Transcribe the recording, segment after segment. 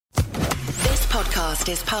podcast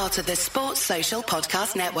is part of the Sports Social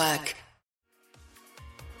Podcast Network.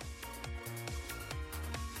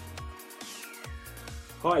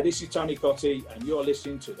 Hi, this is Tony Cottee, and you're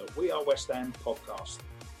listening to the We Are West Ham podcast.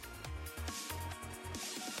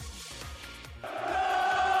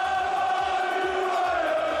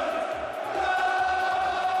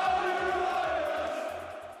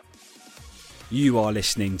 You are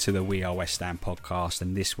listening to the We Are West Ham podcast,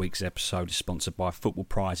 and this week's episode is sponsored by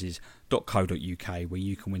footballprizes.co.uk, where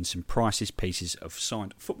you can win some priceless pieces of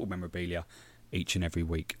signed football memorabilia each and every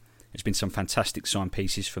week. There's been some fantastic signed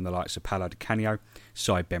pieces from the likes of Paolo Di Canio,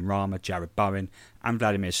 Said Benrahma, Jared Bowen and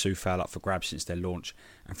Vladimir Coufal up for grabs since their launch,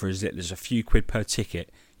 and for as little as a few quid per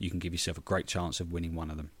ticket, you can give yourself a great chance of winning one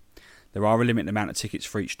of them. There are a limited amount of tickets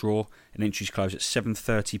for each draw, and entries close at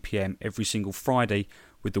 7:30pm every single Friday,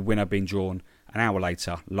 with the winner being drawn an hour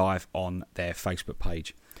later live on their Facebook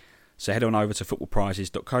page. So head on over to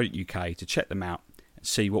footballprizes.co.uk to check them out and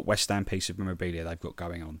see what West Ham piece of memorabilia they've got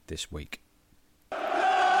going on this week.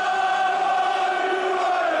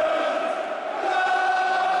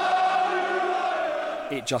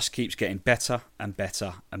 It just keeps getting better and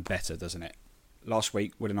better and better, doesn't it? Last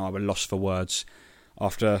week, Will and I were lost for words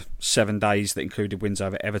after 7 days that included wins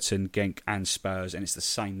over Everton, Genk and Spurs, and it's the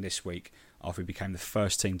same this week after we became the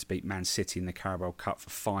first team to beat Man City in the Carabao Cup for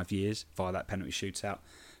 5 years via that penalty shootout,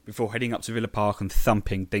 before heading up to Villa Park and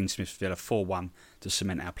thumping Dean Smith's Villa 4-1 to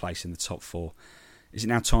cement our place in the top four. Is it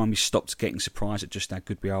now time we stopped getting surprised at just how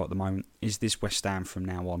good we are at the moment? Is this West Ham from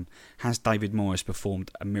now on? Has David Moyes performed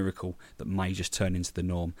a miracle that may just turn into the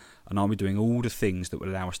norm? And are we doing all the things that will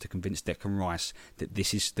allow us to convince Declan Rice that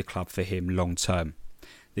this is the club for him long term?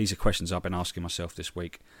 These are questions I've been asking myself this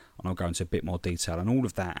week, and I'll go into a bit more detail on all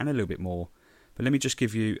of that and a little bit more. But let me just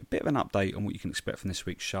give you a bit of an update on what you can expect from this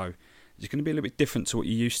week's show. It's going to be a little bit different to what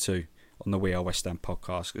you're used to on the We Are West Ham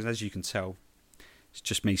podcast, because as you can tell, it's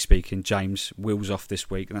just me speaking. James, Will's off this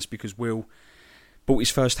week, and that's because Will bought his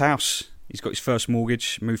first house. He's got his first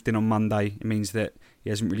mortgage, moved in on Monday. It means that he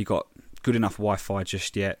hasn't really got good enough Wi-Fi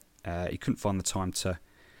just yet. He couldn't find the time to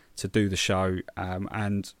do the show,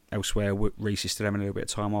 and elsewhere Reece is still having a little bit of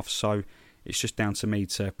time off, so it's just down to me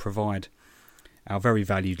to provide our very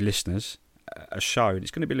valued listeners a show, and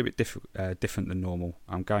it's going to be a little bit different than normal.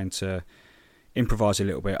 I'm going to improvise a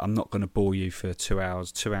little bit. I'm not going to bore you for 2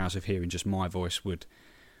 hours. 2 hours of hearing just my voice would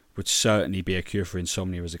certainly be a cure for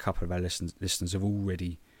insomnia, as a couple of our listeners have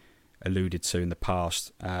already alluded to in the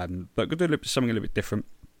past, but I'm going to do something a little bit different.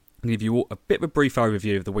 I'm going to give you a bit of a brief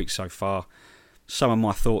overview of the week so far, some of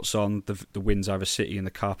my thoughts on the wins over City in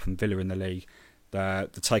the Cup and Villa in the league, the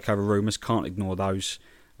takeover rumours, can't ignore those,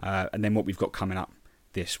 and then what we've got coming up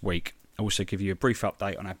this week. I'll also give you a brief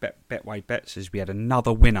update on our Betway bets, as we had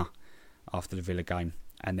another winner after the Villa game,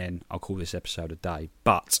 and then I'll call this episode a day.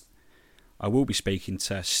 But I will be speaking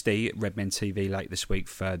to Steve at Redmen TV late this week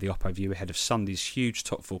for the Oppo View ahead of Sunday's huge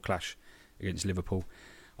top four clash against Liverpool.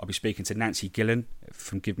 I'll be speaking to Nancy Gillen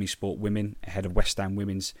from Give Me Sport Women ahead of West Ham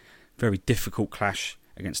Women's very difficult clash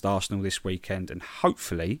against Arsenal this weekend, and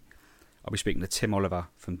hopefully I'll be speaking to Tim Oliver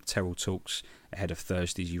from Terrell Talks ahead of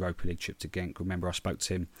Thursday's Europa League trip to Genk. Remember, I spoke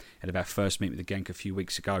to him at our first meet with the Genk a few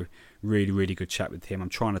weeks ago. Really, really good chat with him. I'm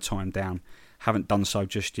trying to tie him down. Haven't done so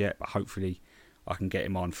just yet, but hopefully I can get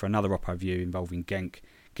him on for another Oppo View involving Genk,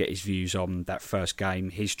 get his views on that first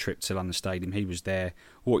game, his trip to London Stadium. He was there,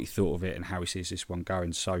 what he thought of it and how he sees this one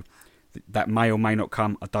going. So that may or may not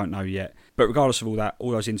come, I don't know yet. But regardless of all that,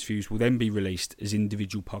 all those interviews will then be released as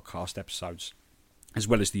individual podcast episodes, as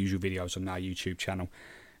well as the usual videos on our YouTube channel.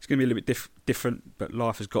 It's going to be a little bit different, but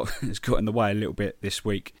life has got in the way a little bit this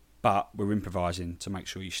week. But we're improvising to make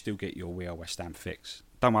sure you still get your We Are West Ham fix.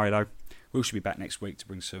 Don't worry though, we should be back next week to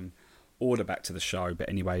bring some order back to the show. But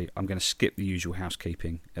anyway, I'm going to skip the usual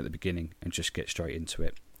housekeeping at the beginning and just get straight into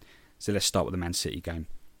it. So let's start with the Man City game.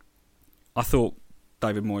 I thought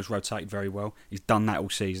David Moyes rotated very well. He's done that all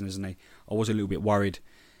season, hasn't he? I was a little bit worried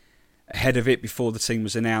ahead of it before the team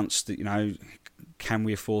was announced that, can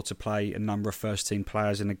we afford to play a number of first team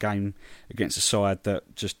players in a game against a side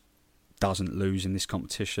that just doesn't lose in this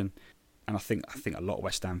competition? And I think a lot of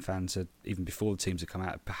West Ham fans had, even before the teams had come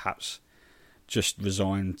out, perhaps just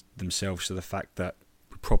resigned themselves to the fact that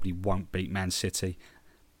we probably won't beat Man City.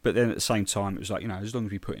 But then at the same time, it was like, as long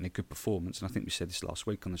as we put in a good performance, and I think we said this last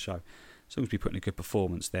week on the show, as long as we put in a good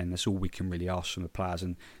performance, then that's all we can really ask from the players,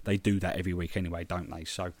 and they do that every week anyway, don't they?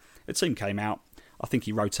 So the team came out. I think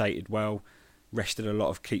he rotated well, rested a lot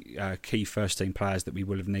of key first-team players that we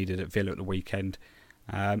would have needed at Villa at the weekend.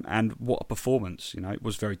 And what a performance. It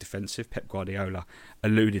was very defensive. Pep Guardiola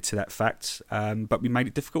alluded to that fact. But we made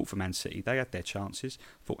it difficult for Man City. They had their chances.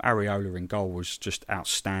 I thought Areola in goal was just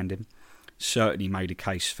outstanding. certainly made a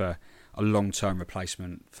case for a long-term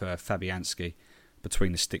replacement for Fabianski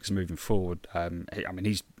between the sticks moving forward.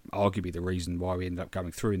 He's arguably the reason why we ended up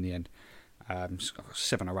going through in the end.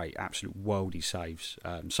 7 or 8 absolute worldy saves,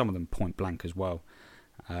 some of them point blank as well.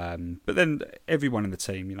 But then everyone in the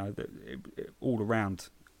team, all around,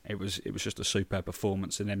 it was just a superb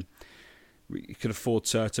performance. And then we could afford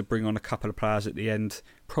to bring on a couple of players at the end,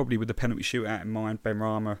 probably with the penalty shootout in mind,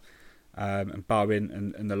 Benrahma and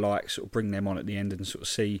Bowen and the like, sort of bring them on at the end and sort of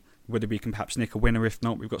see whether we can perhaps nick a winner. If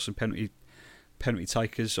not, we've got some penalty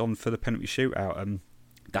takers on for the penalty shootout.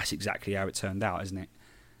 That's exactly how it turned out, isn't it?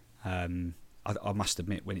 I must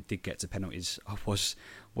admit, when it did get to penalties, I was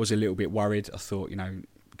a little bit worried. I thought,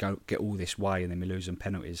 go get all this way and then we lose on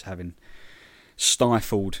penalties, having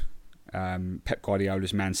stifled Pep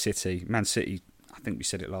Guardiola's Man City. Man City, I think we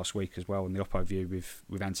said it last week as well in the Oppo View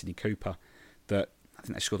with Anthony Cooper, that I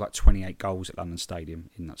think they scored like 28 goals at London Stadium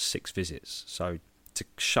in like 6 visits. So to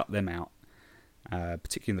shut them out,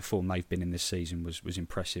 particularly in the form they've been in this season, was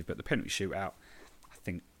impressive. But the penalty shootout, I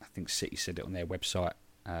think City said it on their website.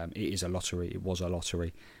 It is a lottery. It was a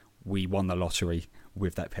lottery. We won the lottery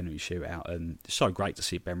with that penalty shootout, and it's so great to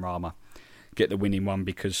see Benrahma get the winning one,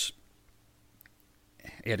 because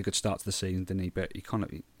he had a good start to the season, didn't he? But he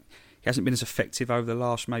hasn't been as effective over the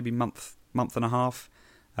last maybe month and a half.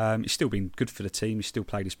 He's still been good for the team. He's still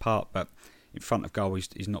played his part, but in front of goal,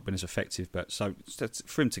 he's not been as effective. But so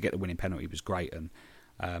for him to get the winning penalty was great, and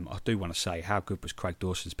I do want to say, how good was Craig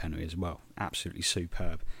Dawson's penalty as well? Absolutely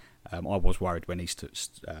superb. I was worried when he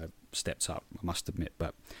stepped up, I must admit,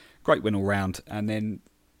 but great win all round. And then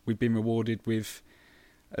we've been rewarded with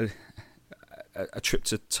a trip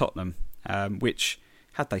to Tottenham, which,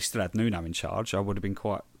 had they still had Nuno in charge, I would have been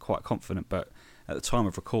quite confident. But at the time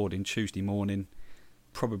of recording, Tuesday morning,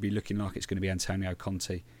 probably looking like it's going to be Antonio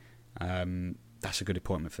Conte. That's a good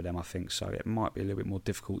appointment for them, I think. So it might be a little bit more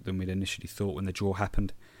difficult than we'd initially thought when the draw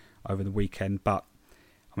happened over the weekend. But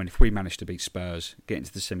if we manage to beat Spurs, get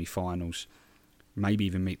into the semi-finals, maybe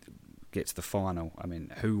even get to the final,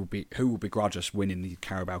 who will begrudge us winning the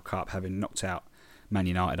Carabao Cup, having knocked out Man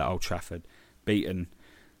United at Old Trafford, beaten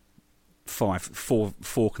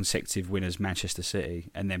four consecutive winners, Manchester City,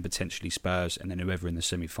 and then potentially Spurs, and then whoever in the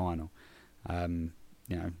semi-final.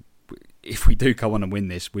 If we do go on and win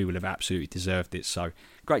this, we will have absolutely deserved it. So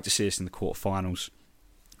great to see us in the quarterfinals,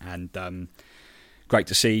 and great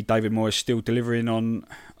to see David Moyes still delivering on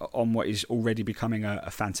what is already becoming a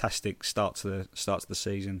fantastic start to the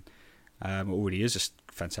season. Already is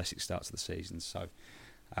a fantastic start to the season. So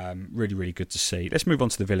really, really good to see. Let's move on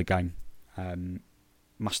to the Villa game.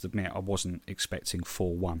 Must admit, I wasn't expecting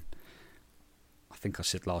 4-1. I think I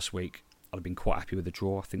said last week I'd have been quite happy with the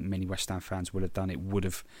draw. I think many West Ham fans would have done. It would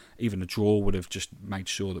have, even a draw would have just made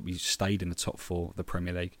sure that we stayed in the top 4 of the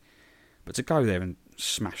Premier League. But to go there and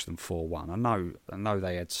smash them 4-1, I know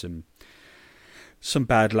they had some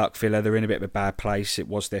bad luck, Villa. They're in a bit of a bad place. It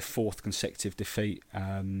was their 4th consecutive defeat.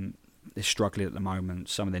 They're struggling at the moment.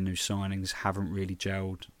 Some of their new signings haven't really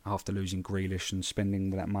gelled after losing Grealish and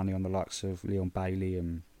spending that money on the likes of Leon Bailey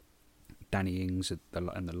and Danny Ings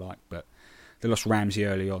and the like. But they lost Ramsey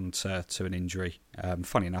early on to an injury.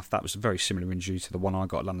 Funny enough, that was a very similar injury to the one I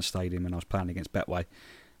got at London Stadium when I was playing against Betway.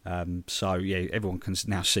 So yeah, everyone can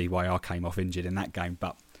now see why I came off injured in that game.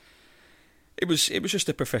 But it was just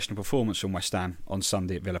a professional performance from West Ham on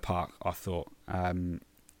Sunday at Villa Park, I thought.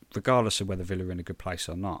 Regardless of whether Villa are in a good place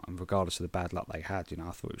or not, and regardless of the bad luck they had,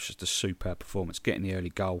 I thought it was just a superb performance. Getting the early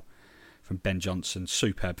goal from Ben Johnson,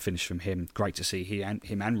 superb finish from him. Great to see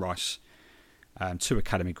him and Rice, 2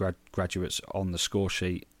 academy graduates on the score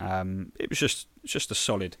sheet. It was just a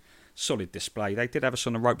solid display. They did have us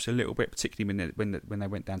on the ropes a little bit, particularly when they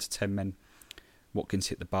went down to 10 men. Watkins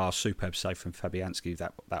hit the bar, superb save from Fabianski,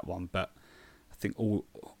 that one. But I think all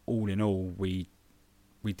in all, we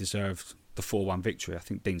deserved the 4-1 victory. I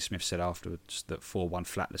think Dean Smith said afterwards that 4-1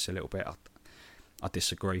 flattened us a little bit. I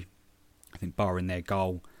disagree. I think barring their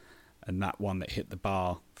goal and that one that hit the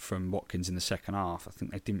bar from Watkins in the second half, I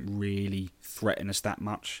think they didn't really threaten us that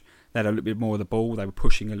much. They had a little bit more of the ball. They were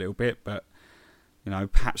pushing a little bit, but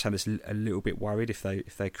perhaps had us a little bit worried if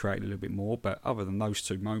they created a little bit more. But other than those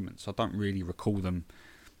 2 moments, I don't really recall them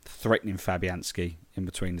threatening Fabianski in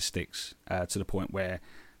between the sticks to the point where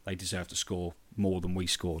they deserved to score more than we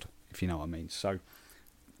scored, if you know what I mean. So,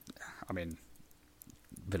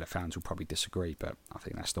 Villa fans will probably disagree, but I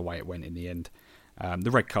think that's the way it went in the end. The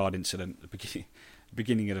red card incident at the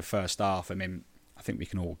beginning of the first half, I think we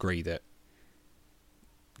can all agree that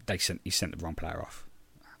he sent the wrong player off.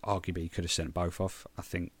 Arguably, he could have sent both off. I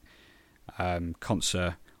think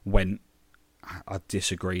Konsa went. I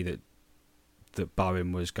disagree that that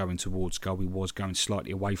Bowen was going towards goal. He was going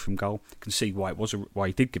slightly away from goal. You can see why why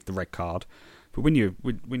he did give the red card. But when you're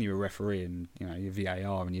a referee and you're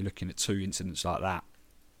VAR and you're looking at two incidents like that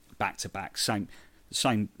back to back, same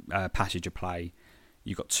passage of play,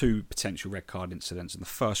 you've got two potential red card incidents, and the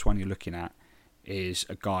first one you're looking at is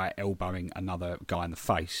a guy elbowing another guy in the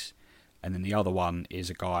face, and then the other one is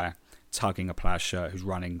a guy tugging a player's shirt who's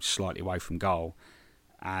running slightly away from goal.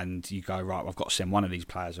 And you go, right, I've got to send one of these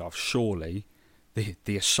players off. Surely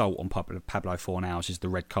the assault on Pablo Fornals is the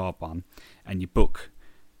red card one, and you book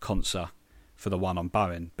Conser for the one on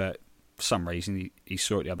Bowen. But for some reason, he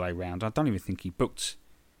saw it the other way around. I don't even think he booked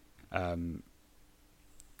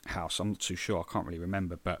House. I'm not too sure. I can't really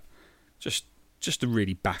remember. But just a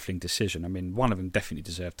really baffling decision. I mean, one of them definitely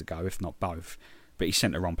deserved to go, if not both. But he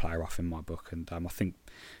sent the wrong player off in my book, and I think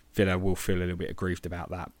Villa will feel a little bit aggrieved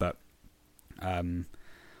about that. But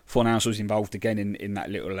Fornals was involved again in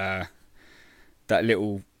that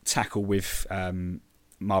little tackle with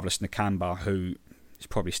Marvellous Nakamba, who is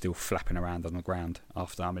probably still flapping around on the ground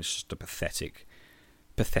after. I mean, it's just a pathetic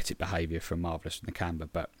behaviour from Marvellous Nakamba.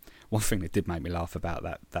 But one thing that did make me laugh about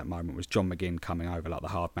that moment was John McGinn coming over like the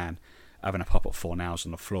hard man, having a pop at Fornals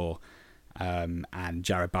on the floor, and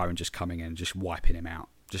Jared Bowen just coming in and just wiping him out.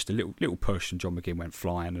 Just a little push, and John McGinn went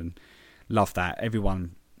flying, and loved that.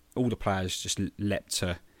 All the players just leapt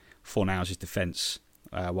to Fornals' defence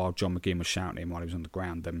while John McGinn was shouting at him while he was on the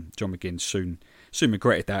ground. John McGinn soon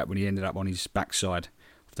regretted that when he ended up on his backside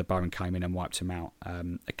after Bowen came in and wiped him out.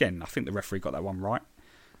 Again, I think the referee got that one right.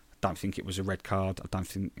 I don't think it was a red card. I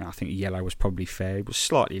think a yellow was probably fair. It was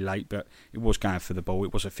slightly late, but it was going for the ball.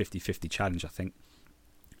 It was a 50-50 challenge, I think.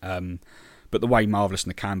 But the way Marvellous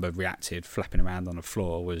Nakamba reacted, flapping around on the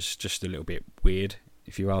floor, was just a little bit weird,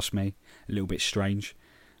 if you ask me. A little bit strange.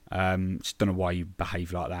 Just don't know why you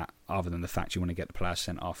behave like that, other than the fact you want to get the player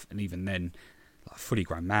sent off. And even then, like a fully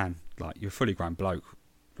grown man, like you're a fully grown bloke,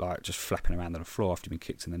 like just flapping around on the floor after you've been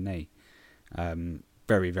kicked in the knee.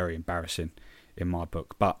 Very, very embarrassing in my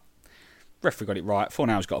book. But referee got it right.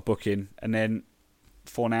 Fornals got a booking, and then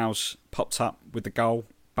Fornals popped up with the goal.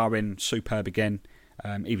 Bowen, superb again.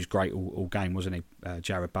 He was great all game, wasn't he?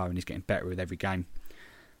 Jared Bowen, he's getting better with every game.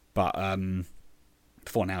 But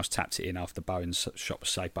Fornals tapped it in after Bowen's shot was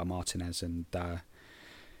saved by Martinez, and it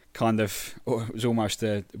was almost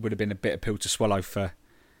would have been a bitter pill to swallow for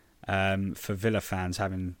Villa fans,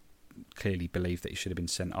 having clearly believed that he should have been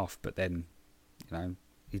sent off. But then,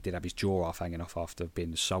 he did have his jaw off hanging off after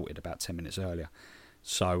being assaulted about 10 minutes earlier.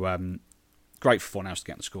 So great for Fornals to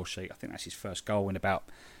get on the score sheet. I think that's his first goal in about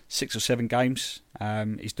 6 or 7 games.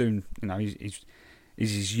 He's doing, he's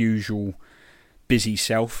his usual busy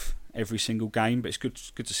self every single game, but it's good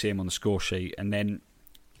to see him on the score sheet. And then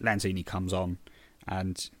Lanzini comes on,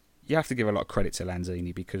 and you have to give a lot of credit to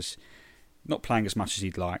Lanzini, because not playing as much as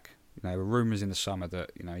he'd like. There were rumours in the summer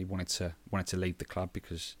that he wanted to leave the club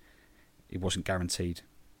because he wasn't guaranteed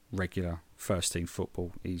regular first team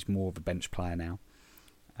football. He's more of a bench player now.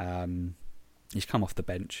 He's come off the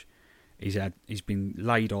bench. He's been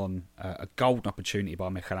laid on a golden opportunity by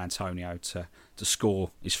Michail Antonio to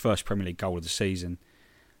score his first Premier League goal of the season,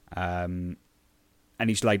 and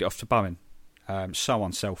he's laid it off to Bowen. So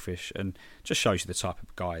unselfish, and just shows you the type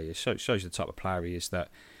of guy he is. Shows you the type of player he is. That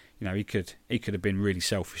he could have been really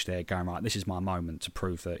selfish there, going, right, this is my moment to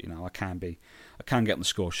prove that I can get on the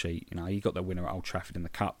score sheet. He got the winner at Old Trafford in the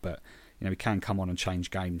cup, but he can come on and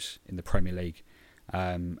change games in the Premier League.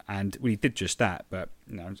 And he did just that, but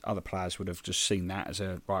other players would have just seen that as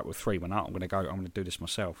a right. With 3-1 up, I'm going to do this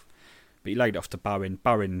myself. But he laid it off to Bowen.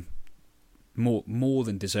 Bowen, more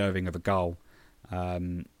than deserving of a goal.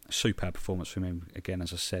 Superb performance from him again,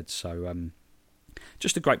 as I said. So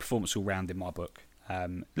just a great performance all round in my book. A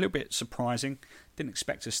little bit surprising. Didn't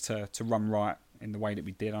expect us to run right in the way that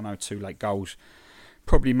we did. I know 2 late goals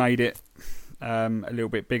probably made it a little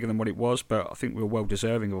bit bigger than what it was, but I think we were well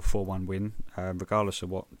deserving of a 4-1 win, regardless of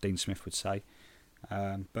what Dean Smith would say.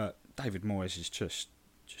 But David Moyes is just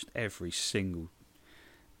every single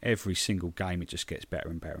game, it just gets better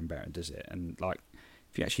and better and better, does it? And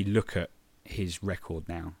if you actually look at his record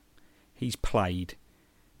now,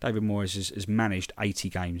 David Moyes has managed 80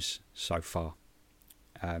 games so far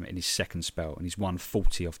in his second spell, and he's won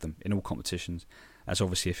 40 of them in all competitions. That's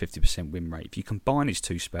obviously a 50% win rate. If you combine his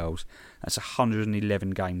 2 spells, that's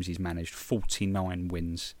 111 games he's managed, 49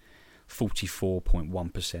 wins,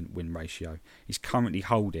 44.1% win ratio. He's currently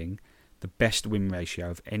holding the best win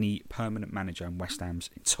ratio of any permanent manager in West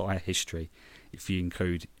Ham's entire history, if you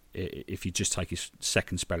just take his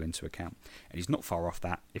second spell into account. And he's not far off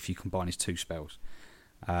that if you combine his 2 spells.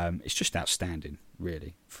 It's just outstanding,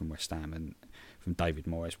 really, from West Ham. And from David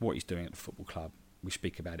Moyes, what he's doing at the football club. We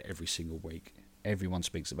speak about it every single week. Everyone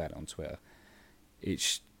speaks about it on Twitter.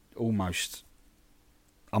 It's almost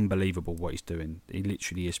unbelievable what he's doing. He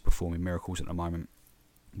literally is performing miracles at the moment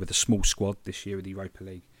with a small squad this year of the Europa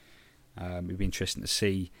League. It'd be interesting to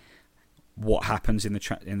see what happens in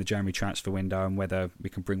the January transfer window and whether we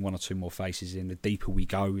can bring one or two more faces in. The deeper we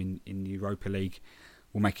go in the Europa League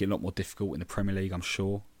will make it a lot more difficult in the Premier League, I'm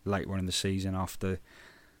sure, later on in the season after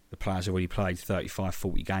the players have already played 35,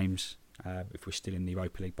 40 games. If we're still in the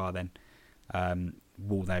Europa League by then,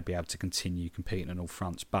 will they be able to continue competing on all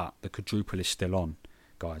fronts? But the quadruple is still on,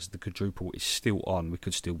 guys. The quadruple is still on. We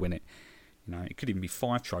could still win it. It could even be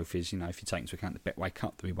 5 trophies, if you take into account the Betway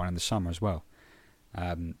Cup that we won in the summer as well.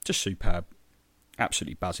 Just superb.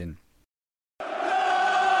 Absolutely buzzing.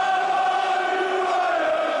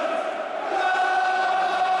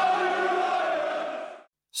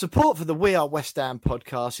 Support for the We Are West Ham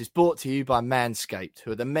podcast is brought to you by Manscaped,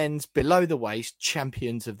 who are the men's below-the-waist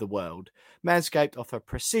champions of the world. Manscaped offer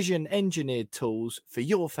precision-engineered tools for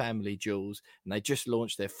your family jewels, and they just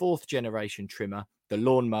launched their 4th-generation trimmer, the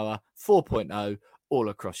Lawnmower 4.0, all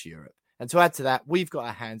across Europe. And to add to that, we've got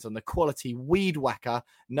our hands on the quality Weed Whacker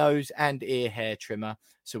nose and ear hair trimmer,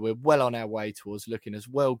 so we're well on our way towards looking as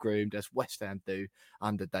well-groomed as West Ham do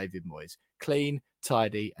under David Moyes. Clean,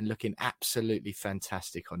 tidy, and looking absolutely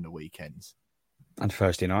fantastic on the weekends. And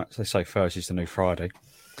Thursday nights. They say Thursday's the new Friday.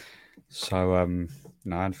 So, and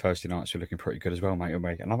Thursday nights are looking pretty good as well, mate.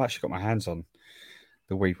 And I've actually got my hands on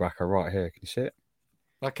the Weed Whacker right here. Can you see it?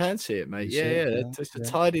 I can see it, mate. Yeah. It's a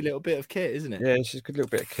tidy little bit of kit, isn't it? Yeah, it's a good little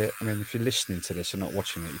bit of kit. I mean, if you're listening to this and not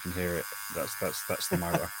watching it, you can hear it. That's the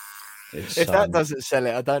motor. If that doesn't sell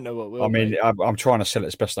it, I don't know what will. I mean, I'm trying to sell it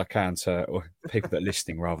as best I can to people that are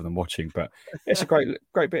listening rather than watching. But it's a great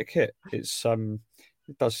bit of kit. It's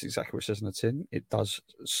it does exactly what it says on the tin. It does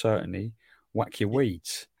certainly whack your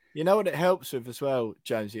weeds. You know what it helps with as well,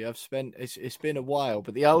 Jonesy? It's been a while,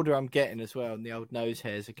 but the older I'm getting as well, and the old nose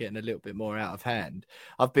hairs are getting a little bit more out of hand.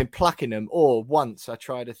 I've been plucking them, or once I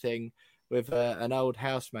tried a thing with an old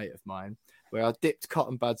housemate of mine where I dipped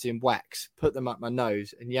cotton buds in wax, put them up my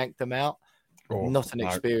nose, and yanked them out. Not an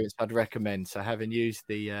experience I'd recommend. So having used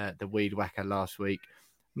the Weed Whacker last week,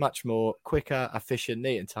 much more quicker, efficient,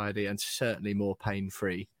 neat and tidy, and certainly more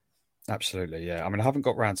pain-free. Absolutely, yeah. I mean, I haven't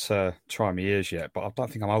got round to trying my ears yet, but I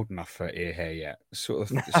don't think I'm old enough for ear hair yet.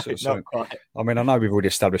 Not quite. I mean, I know we've already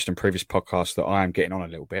established in previous podcasts that I am getting on a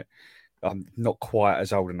little bit. I'm not quite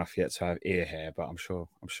as old enough yet to have ear hair, but I'm sure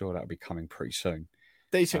that'll be coming pretty soon.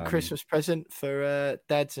 Decent Christmas present for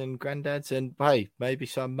dads and granddads, and hey, maybe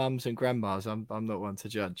some mums and grandmas. I'm not one to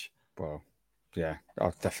judge. Well, yeah,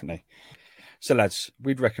 definitely. So, lads,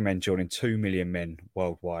 we'd recommend joining 2 million men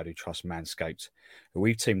worldwide who trust Manscaped, who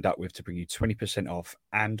we've teamed up with to bring you 20% off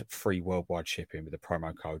and free worldwide shipping with the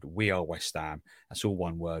promo code WeAreWestHam. That's all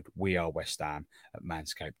one word, WeAreWestHam at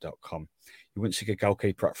manscaped.com. You wouldn't seek a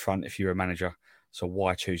goalkeeper up front if you're a manager, so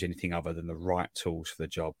why choose anything other than the right tools for the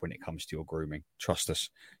job when it comes to your grooming? Trust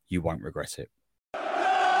us, you won't regret it.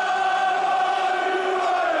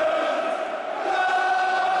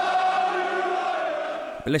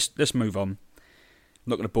 But let's move on. I'm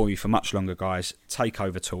not going to bore you for much longer, guys.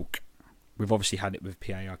 Takeover talk. We've obviously had it with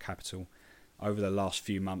PAR Capital. Over the last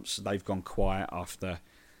few months, they've gone quiet after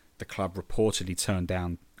the club reportedly turned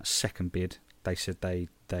down a second bid. They said they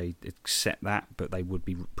accept that, but they would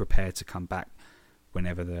be prepared to come back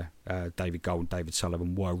whenever the David Gold and David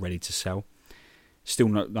Sullivan were ready to sell. Still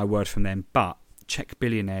no word from them, but Czech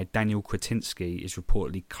billionaire Daniel Kretinsky is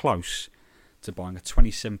reportedly close to buying a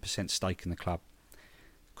 27% stake in the club.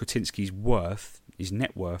 Kretinsky's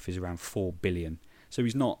net worth is around 4 billion. So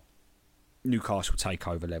he's not Newcastle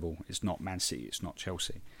takeover level. It's not Man City. It's not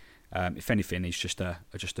Chelsea. If anything, he's just a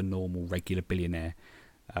normal, regular billionaire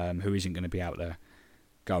who isn't going to be able to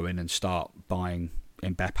go in and start buying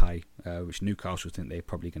Mbappe, which Newcastle think they're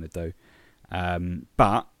probably going to do.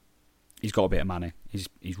 But he's got a bit of money.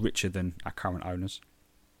 He's richer than our current owners,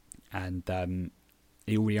 and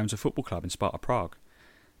he already owns a football club in Sparta Prague.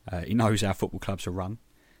 He knows how football clubs are run.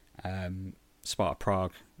 Sparta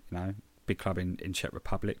Prague, big club in Czech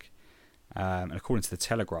Republic. And according to the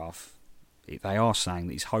Telegraph, they are saying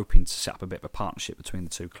that he's hoping to set up a bit of a partnership between the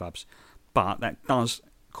two clubs. But that does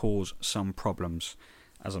cause some problems,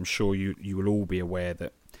 as I'm sure you will all be aware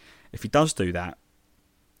that if he does do that,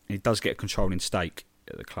 and he does get a controlling stake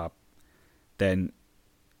at the club, then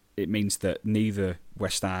it means that neither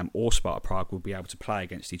West Ham or Sparta Prague will be able to play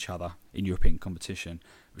against each other in European competition,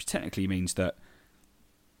 which technically means that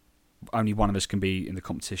only one of us can be in the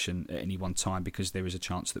competition at any one time because there is a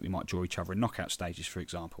chance that we might draw each other in knockout stages, for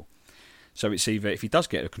example. So it's either, if he does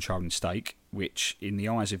get a controlling stake, which in the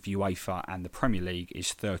eyes of UEFA and the Premier League is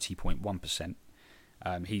 30.1%,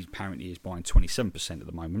 he apparently is buying 27% at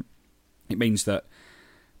the moment. It means that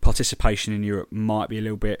participation in Europe might be a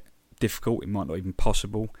little bit difficult. It might not even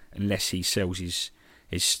possible unless he sells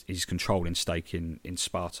his controlling stake in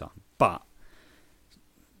Sparta. But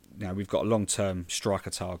we've got a long-term striker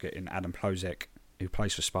target in Adam Plozek, who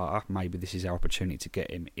plays for Sparta. Maybe this is our opportunity to get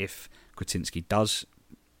him if Kretinsky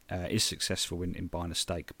is successful in buying a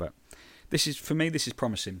stake. But this is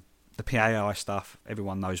promising. The PAI stuff,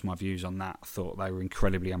 everyone knows my views on that. I thought they were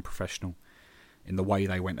incredibly unprofessional in the way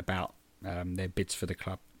they went about their bids for the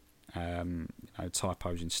club.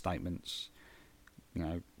 Typos in statements,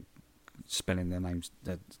 spelling their names,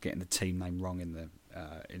 getting the team name wrong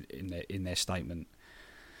in their statement,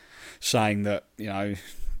 saying that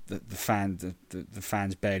the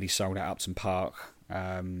fans barely sold out Upton Park,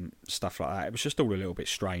 stuff like that. It was just all a little bit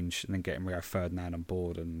strange, and then getting Rio Ferdinand on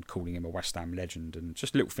board and calling him a West Ham legend, and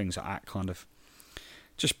just little things like that kind of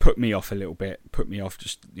just put me off a little bit.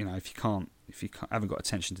 Just if you haven't got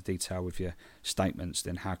attention to detail with your statements,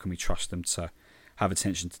 then how can we trust them to have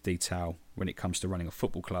attention to detail when it comes to running a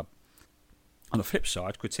football club? On the flip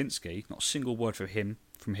side, Kretinsky, not a single word from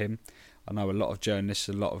him. I know a lot of journalists,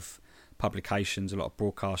 a lot of publications, a lot of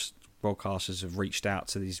broadcasters have reached out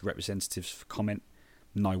to these representatives for comment.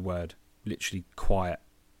 No word, literally quiet,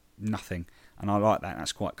 nothing. And I like that.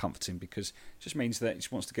 That's quite comforting, because it just means that he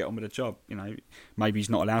just wants to get on with the job. Maybe he's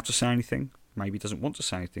not allowed to say anything. Maybe he doesn't want to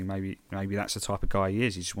say anything. Maybe that's the type of guy he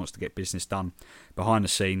is. He just wants to get business done behind the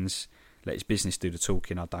scenes, let his business do the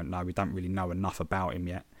talking. I don't know. We don't really know enough about him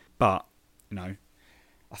yet. But, I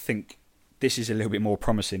think this is a little bit more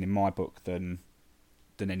promising in my book than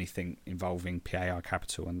anything involving PAI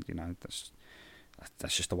Capital. And,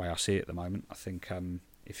 that's just the way I see it at the moment. I think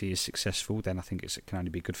if he is successful, then I think it can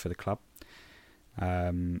only be good for the club.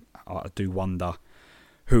 I do wonder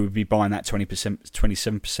who would be buying that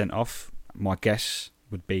 27% off. My guess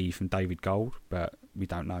would be from David Gold, but we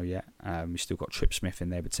don't know yet. We've still got Trip Smith in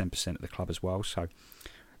there with 10% of the club as well, so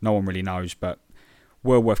no one really knows. But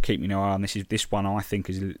well worth keeping an eye on. This one I think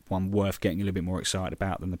is one worth getting a little bit more excited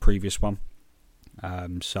about than the previous one.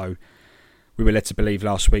 So we were led to believe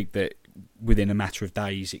last week that within a matter of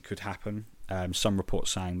days it could happen. Some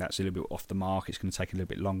reports saying that's a little bit off the mark. It's going to take a little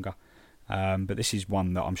bit longer. But this is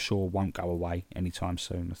one that I'm sure won't go away anytime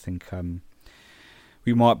soon. I think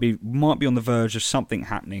we might be on the verge of something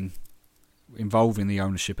happening involving the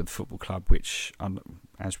ownership of the football club, which,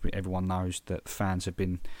 as everyone knows, that fans have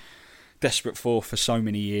been desperate for so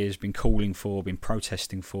many years, been calling for, been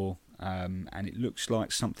protesting for, and it looks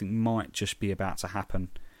like something might just be about to happen.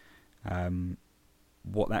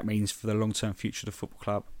 What that means for the long-term future of the football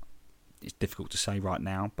club, it's difficult to say right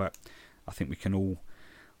now, but I think we can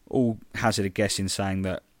all hazard a guess in saying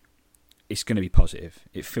that it's going to be positive.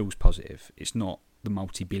 It feels positive. It's not the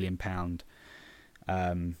multi-billion pound,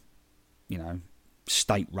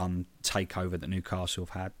 state-run takeover that Newcastle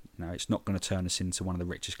have had. It's not going to turn us into one of the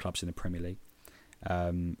richest clubs in the Premier League.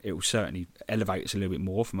 It will certainly elevate us a little bit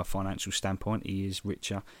more from a financial standpoint. He is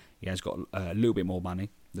richer. He has got a little bit more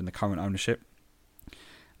money than the current ownership.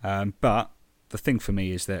 But the thing for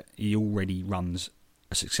me is that he already runs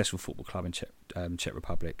a successful football club in Czech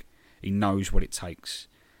Republic. He knows what it takes.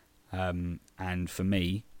 And for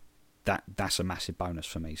me, that's a massive bonus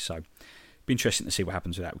for me. So it'll be interesting to see what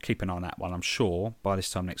happens with that. We'll keep an eye on that one. I'm sure by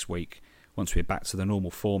this time next week, once we're back to the normal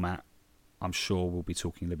format, I'm sure we'll be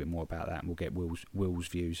talking a little bit more about that, and we'll get Will's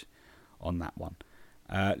views on that one.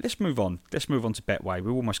 Let's move on. Let's move on to Betway.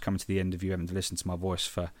 We're almost coming to the end of you having to listen to my voice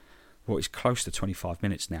for what is close to 25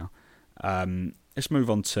 minutes now. Let's move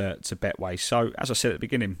on to Betway. So, as I said at the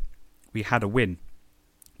beginning, we had a win.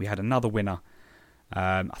 We had another winner.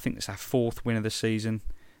 I think it's our fourth win of the season.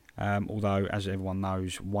 Although, as everyone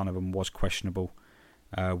knows, one of them was questionable,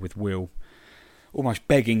 with Will almost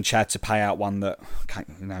begging Chad to pay out one that,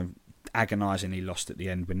 agonisingly lost at the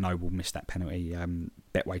end when Noble missed that penalty.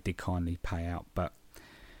 Betway did kindly pay out, but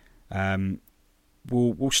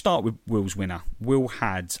we'll start with Will's winner. Will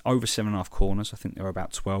had over 7.5 corners. I think there were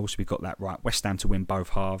about 12, so we got that right. West Ham to win both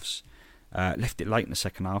halves. Left it late in the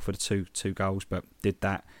second half with the two goals, but did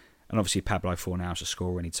that. And obviously Pablo Fornals to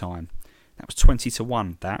score any time. That was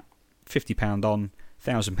 20-1. That £50 on,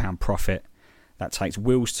 £1,000 profit. That takes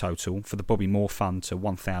Will's total for the Bobby Moore Fund to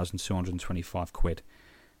 £1,225.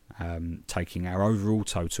 Taking our overall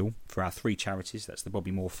total for our three charities. That's the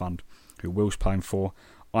Bobby Moore Fund, who Will's playing for.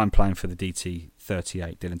 I'm playing for the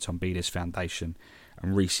DT38 Dylan Tombides Foundation,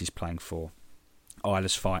 and Reese is playing for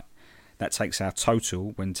Isla's Fight. That takes our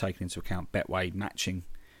total, when taking into account Betway matching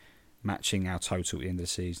matching our total at the end of the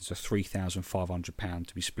season, so £3,500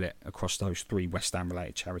 to be split across those 3 West Ham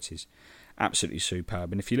related charities. Absolutely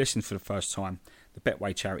superb. And if you listen for the first time, the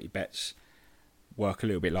Betway charity bets work a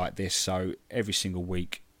little bit like this. So every single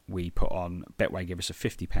week we put on, Betway give us a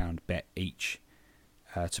 £50 bet each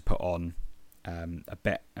to put on a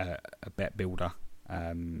bet builder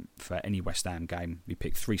for any West Ham game. We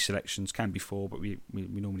pick 3 selections, can be 4, but we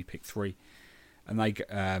normally pick 3. And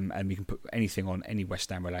and we can put anything on any West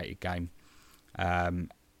Ham related game, and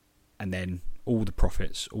then all the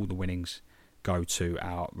profits, all the winnings, go to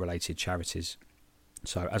our related charities.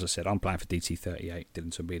 So as I said, I'm playing for DT38, Dylan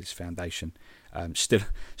Tombilis Foundation.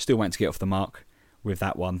 Still waiting to get off the mark with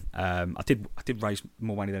that one. I did raise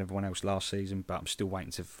more money than everyone else last season, but I'm still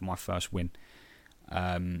waiting for my first win.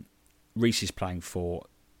 Reese is playing for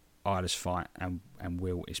Isla's Fight, and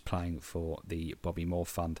Will is playing for the Bobby Moore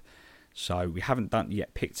Fund. So we haven't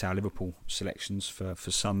picked our Liverpool selections for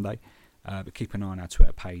Sunday, but keep an eye on our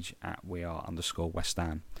Twitter page at @WeAre_West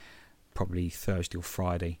Ham. Probably Thursday or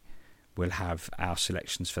Friday we'll have our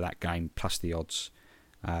selections for that game plus the odds,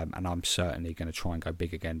 and I'm certainly going to try and go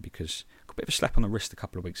big again because I got a bit of a slap on the wrist a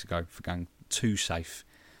couple of weeks ago for going too safe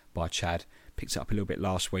by Chad. Picked it up a little bit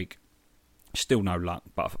last week, still no luck,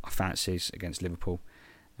 but I fancy against Liverpool.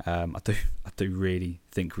 I do really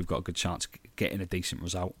think we've got a good chance of getting a decent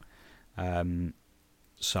result.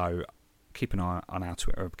 So keep an eye on our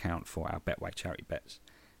Twitter account for our Betway charity bets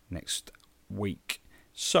next week.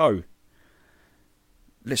 So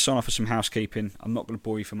let's sign off with some housekeeping. I'm not going to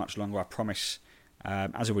bore you for much longer, I promise.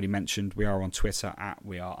 As I already mentioned, we are on Twitter at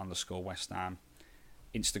 @WeAre_West Ham.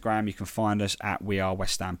 Instagram, you can find us at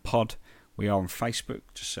 @WeAreWestHamPod. We are on Facebook,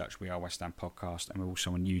 just search We Are West Ham Podcast, and we're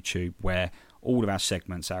also on YouTube, where all of our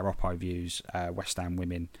segments, our Oppo views, West Ham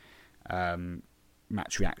Women,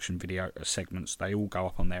 match reaction video segments, they all go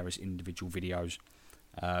up on there as individual videos.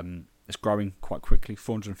 It's growing quite quickly,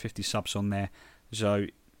 450 subs on there. So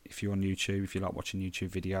if you're on YouTube, if you like watching YouTube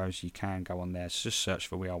videos, you can go on there. So just search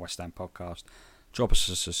for We Are West Ham Podcast. Drop us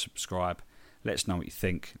a subscribe. Let us know what you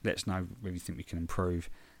think. Let us know where you think we can improve.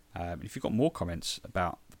 If you've got more comments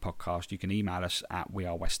about the podcast, you can email us at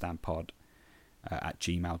wearewesthampod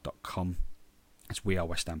 @gmail.com. It's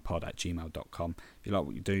wearewesthampod@gmail.com. If you like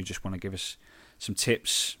what you do, just want to give us some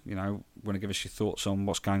tips, want to give us your thoughts on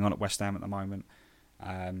what's going on at West Ham at the moment,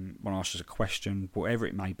 want to ask us a question, whatever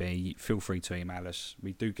it may be, feel free to email us.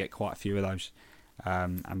 We do get quite a few of those,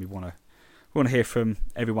 and we want to hear from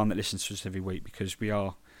everyone that listens to us every week, because we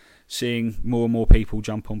are seeing more and more people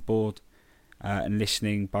jump on board and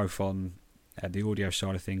listening, both on the audio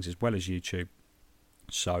side of things as well as YouTube.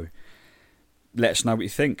 So let us know what you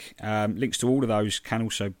think. Links to all of those can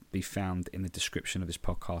also be found in the description of this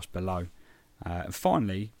podcast below. And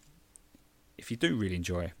finally, if you do really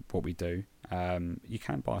enjoy what we do, you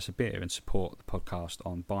can buy us a beer and support the podcast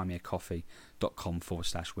on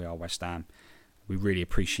buymeacoffee.com/wearewestham. We really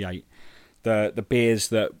appreciate the beers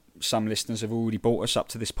that some listeners have already bought us up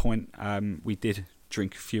to this point. We did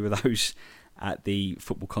drink a few of those at the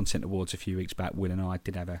Football Content Awards a few weeks back. Will and I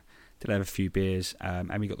did have a few beers,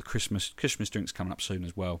 and we got the Christmas drinks coming up soon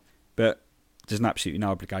as well. But there's absolutely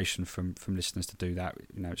no obligation from listeners to do that.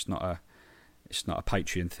 It's not a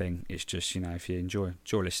Patreon thing. It's just, if you enjoy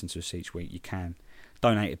listening to us each week, you can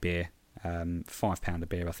donate a beer, £5 a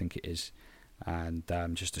beer, I think it is, and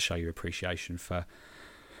just to show your appreciation for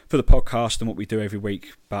the podcast and what we do every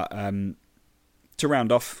week. But to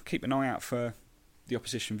round off, keep an eye out for the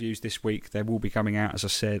opposition views this week. They will be coming out, as I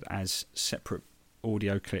said, as separate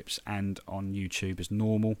audio clips and on YouTube as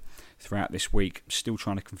normal throughout this week. I'm still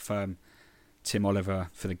trying to confirm Tim Oliver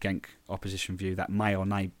for the Genk opposition view. That may or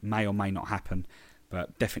may not happen,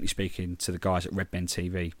 but definitely speaking to the guys at Red Men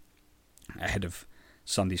TV ahead of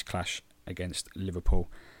Sunday's clash against Liverpool.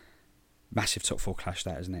 Massive top 4 clash,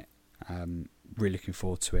 that, isn't it? Really looking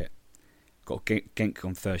forward to it. Got Genk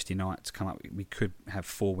on Thursday night to come up. We could have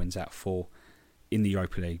 4 wins out of 4 in the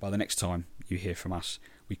Europa League. By the next time you hear from us,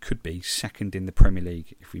 we could be second in the Premier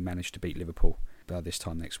League if we manage to beat Liverpool by this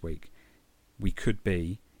time next week. We could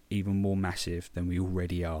be even more massive than we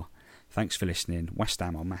already are. Thanks for listening. West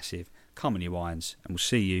Ham are massive. Come on, you irons, and we'll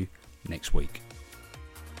see you next week.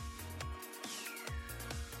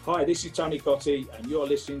 Hi, this is Tony Cottee, and you're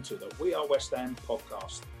listening to the We Are West Ham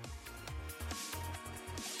podcast.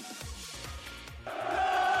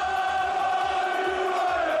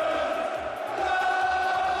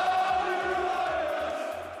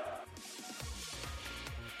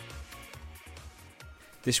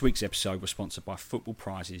 This week's episode was sponsored by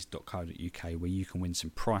footballprizes.co.uk, where you can win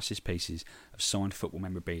some priceless pieces of signed football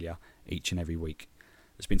memorabilia each and every week.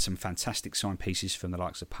 There's been some fantastic signed pieces from the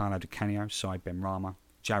likes of Paolo Di Canio, Said Benrahma,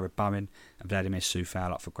 Jared Bowen and Vladimir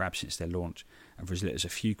Soufal up for grabs since their launch, and for as little as a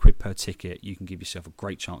few quid per ticket, you can give yourself a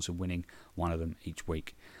great chance of winning one of them each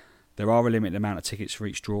week. There are a limited amount of tickets for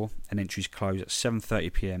each draw, and entries close at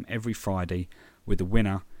 7:30pm every Friday, with the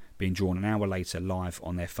winner being drawn an hour later live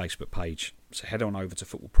on their Facebook page. So head on over to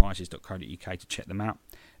footballprices.co.uk to check them out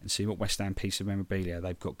and see what West Ham piece of memorabilia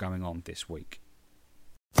they've got going on this week.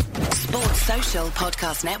 Sports Social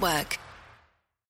Podcast Network.